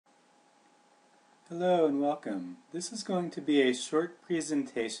Hello and welcome. This is going to be a short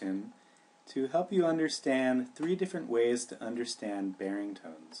presentation to help you understand 3 different ways to understand bearing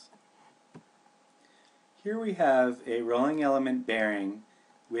tones. Here we have a rolling element bearing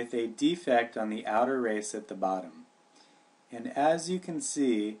with a defect on the outer race at the bottom. And as you can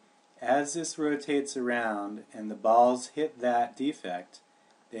see, as this rotates around and the balls hit that defect,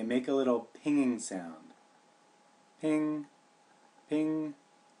 they make a little pinging sound. Ping, ping,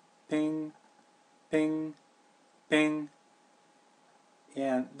 ping, ping, ping.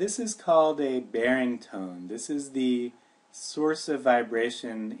 And this is called a bearing tone. This is the source of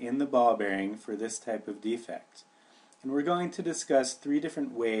vibration in the ball bearing for this type of defect. And we're going to discuss 3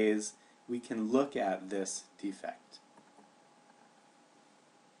 different ways we can look at this defect.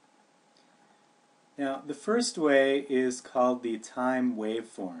 Now, the first way is called the time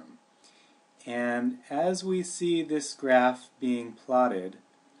waveform. And as we see this graph being plotted,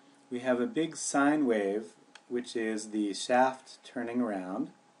 we have a big sine wave, which is the shaft turning around.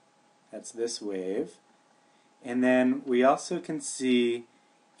 That's this wave. And then we also can see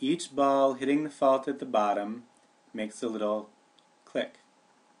each ball hitting the fault at the bottom makes a little click.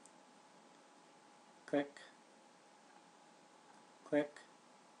 Click. Click.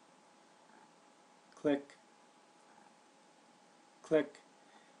 Click. Click.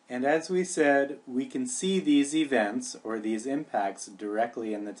 And as we said, we can see these events, or these impacts,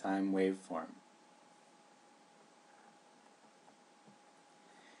 directly in the time waveform.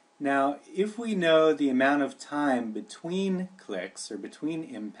 Now, if we know the amount of time between clicks, or between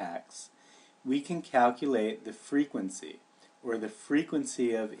impacts, we can calculate the frequency, or the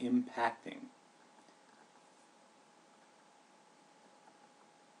frequency of impacting.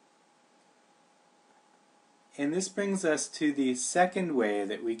 And this brings us to the second way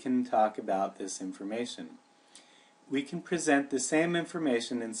that we can talk about this information. We can present the same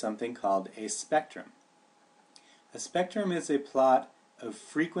information in something called a spectrum. A spectrum is a plot of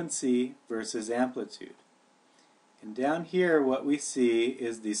frequency versus amplitude. And down here what we see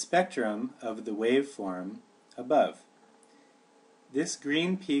is the spectrum of the waveform above. This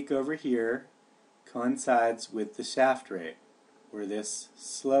green peak over here coincides with the shaft rate, or this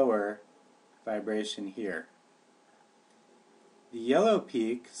slower vibration here. The yellow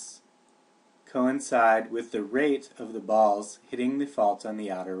peaks coincide with the rate of the balls hitting the fault on the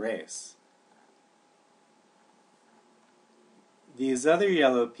outer race. These other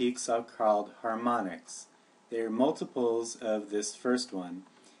yellow peaks are called harmonics. They are multiples of this first one,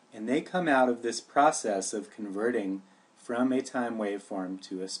 and they come out of this process of converting from a time waveform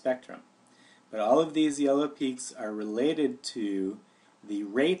to a spectrum. But all of these yellow peaks are related to the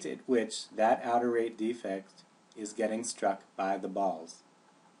rate at which that outer rate defect is getting struck by the balls.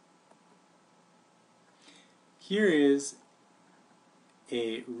 Here is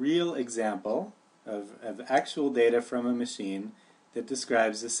a real example of actual data from a machine that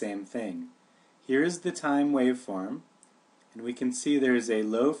describes the same thing. Here is the time waveform, and we can see there is a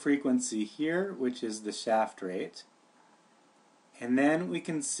low frequency here, which is the shaft rate. And then we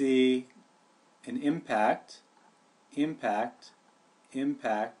can see an impact, impact,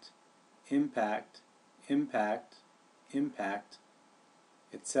 impact, impact, impact, impact,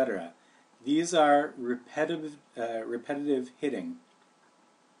 etc. These are repetitive hitting.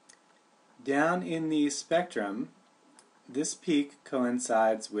 Down in the spectrum, this peak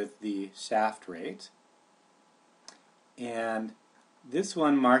coincides with the shaft rate, and this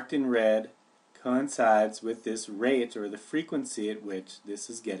one marked in red coincides with this rate, or the frequency at which this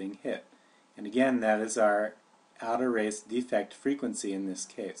is getting hit. And again, that is our outer race defect frequency in this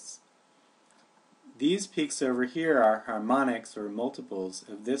case. These peaks over here are harmonics, or multiples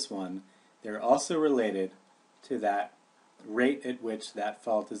of this one. They're also related to that rate at which that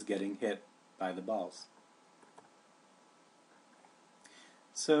fault is getting hit by the balls.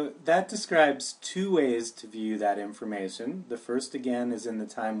 So that describes 2 ways to view that information. The first, again, is in the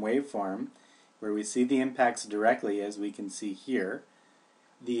time waveform, where we see the impacts directly, as we can see here.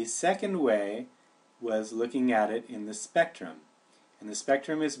 The second way was looking at it in the spectrum. And the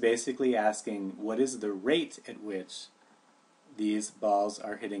spectrum is basically asking, what is the rate at which these balls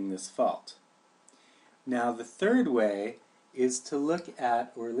are hitting this fault? Now, the third way is to look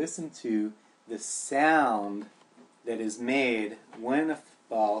at or listen to the sound that is made when a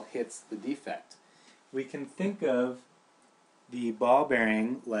ball hits the defect. We can think of the ball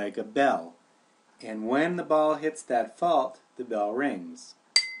bearing like a bell, and when the ball hits that fault, the bell rings.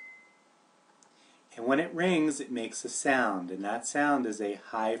 And when it rings, it makes a sound, and that sound is a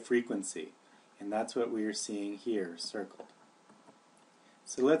high frequency, and that's what we are seeing here circled.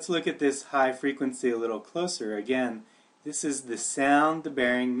 So let's look at this high frequency a little closer. Again, This is the sound the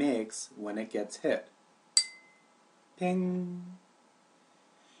bearing makes when it gets hit. Ping!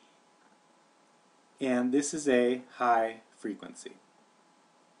 And this is a high frequency.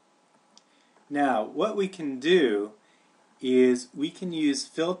 Now, what we can do is we can use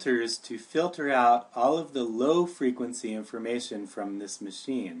filters to filter out all of the low frequency information from this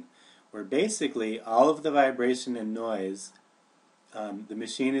machine, where basically all of the vibration and noise the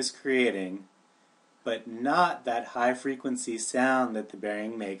machine is creating, but not that high frequency sound that the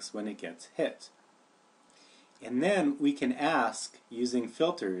bearing makes when it gets hit. And then we can ask, using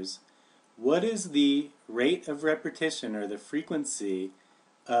filters, what is the rate of repetition or the frequency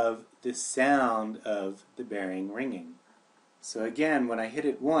of the sound of the bearing ringing? So again, when I hit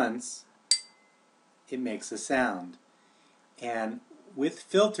it once, it makes a sound. And with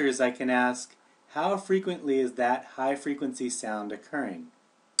filters I can ask, how frequently is that high frequency sound occurring?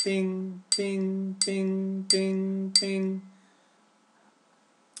 Bing, bing, bing, bing, bing.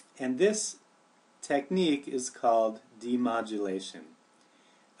 And this technique is called demodulation.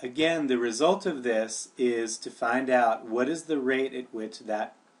 Again, the result of this is to find out what is the rate at which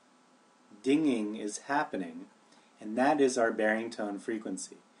that dinging is happening, and that is our bearing tone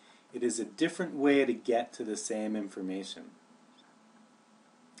frequency. It is a different way to get to the same information.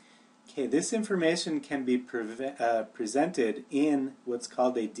 Okay, this information can be presented in what's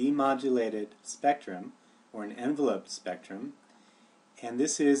called a demodulated spectrum, or an enveloped spectrum, and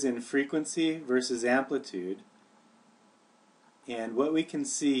this is in frequency versus amplitude. And what we can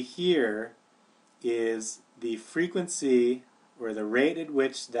see here is the frequency, or the rate at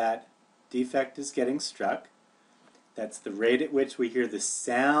which that defect is getting struck. That's the rate at which we hear the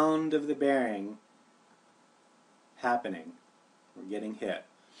sound of the bearing happening, or getting hit.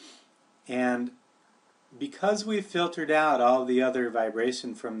 And because we've filtered out all the other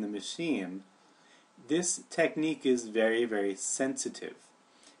vibration from the machine, this technique is very, very sensitive.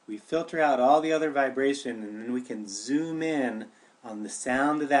 We filter out all the other vibration, and then we can zoom in on the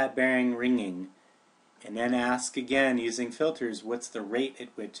sound of that bearing ringing, and then ask again using filters, what's the rate at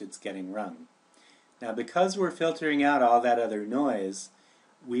which it's getting rung? Now, because we're filtering out all that other noise,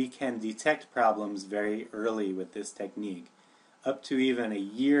 we can detect problems very early with this technique, up to even a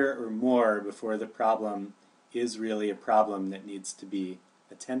year or more before the problem is really a problem that needs to be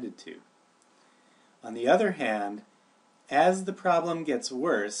attended to. On the other hand, as the problem gets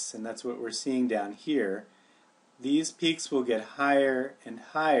worse, and that's what we're seeing down here, these peaks will get higher and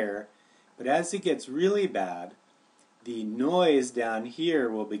higher, but as it gets really bad, the noise down here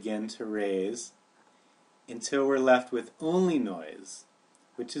will begin to raise until we're left with only noise,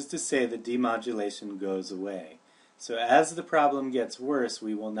 which is to say the demodulation goes away. So as the problem gets worse,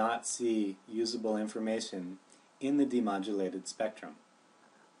 we will not see usable information in the demodulated spectrum.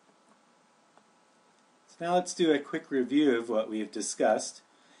 So now let's do a quick review of what we've discussed.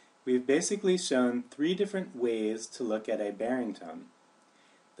 We've basically shown three different ways to look at a bearing tone.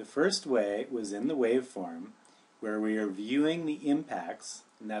 The first way was in the waveform, where we are viewing the impacts,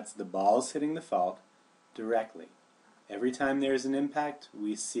 and that's the balls hitting the fault, directly. Every time there's an impact,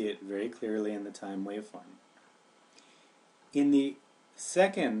 we see it very clearly in the time waveform. In the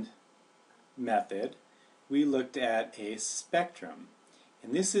second method, we looked at a spectrum,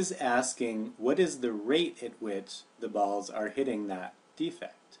 and this is asking what is the rate at which the balls are hitting that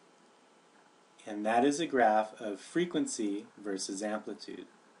defect. And that is a graph of frequency versus amplitude.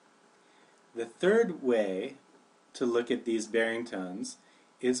 The third way to look at these bearing tones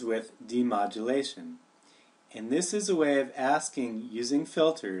is with demodulation. And this is a way of asking, using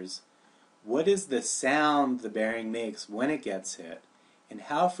filters, what is the sound the bearing makes when it gets hit, and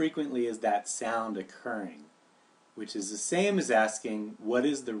how frequently is that sound occurring? Which is the same as asking, what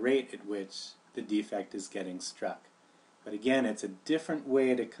is the rate at which the defect is getting struck? But again, it's a different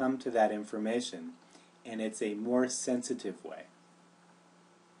way to come to that information, and it's a more sensitive way.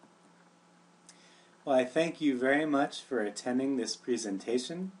 Well, I thank you very much for attending this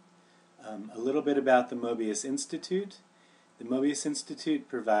presentation. A little bit about the Mobius Institute. The Mobius Institute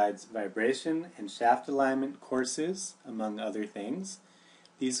provides vibration and shaft alignment courses, among other things.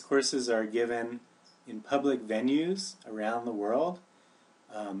 These courses are given in public venues around the world.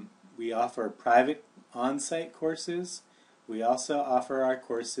 We offer private on-site courses. We also offer our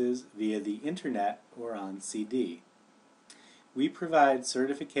courses via the internet or on CD. We provide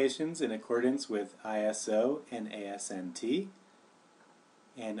certifications in accordance with ISO and ASNT,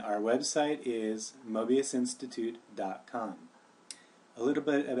 and our website is mobiusinstitute.com. A little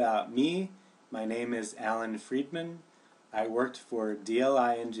bit about me. My name is Alan Friedman. I worked for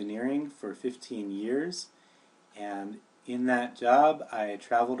DLI Engineering for 15 years, and in that job I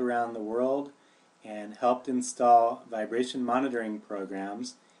traveled around the world and helped install vibration monitoring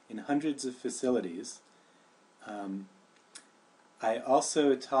programs in hundreds of facilities. I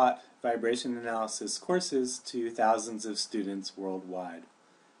also taught vibration analysis courses to thousands of students worldwide.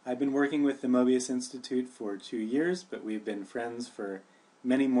 I've been working with the Mobius Institute for 2 years, but we've been friends for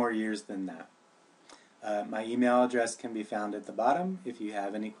many more years than that. My email address can be found at the bottom if you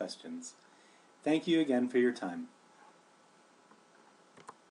have any questions. Thank you again for your time.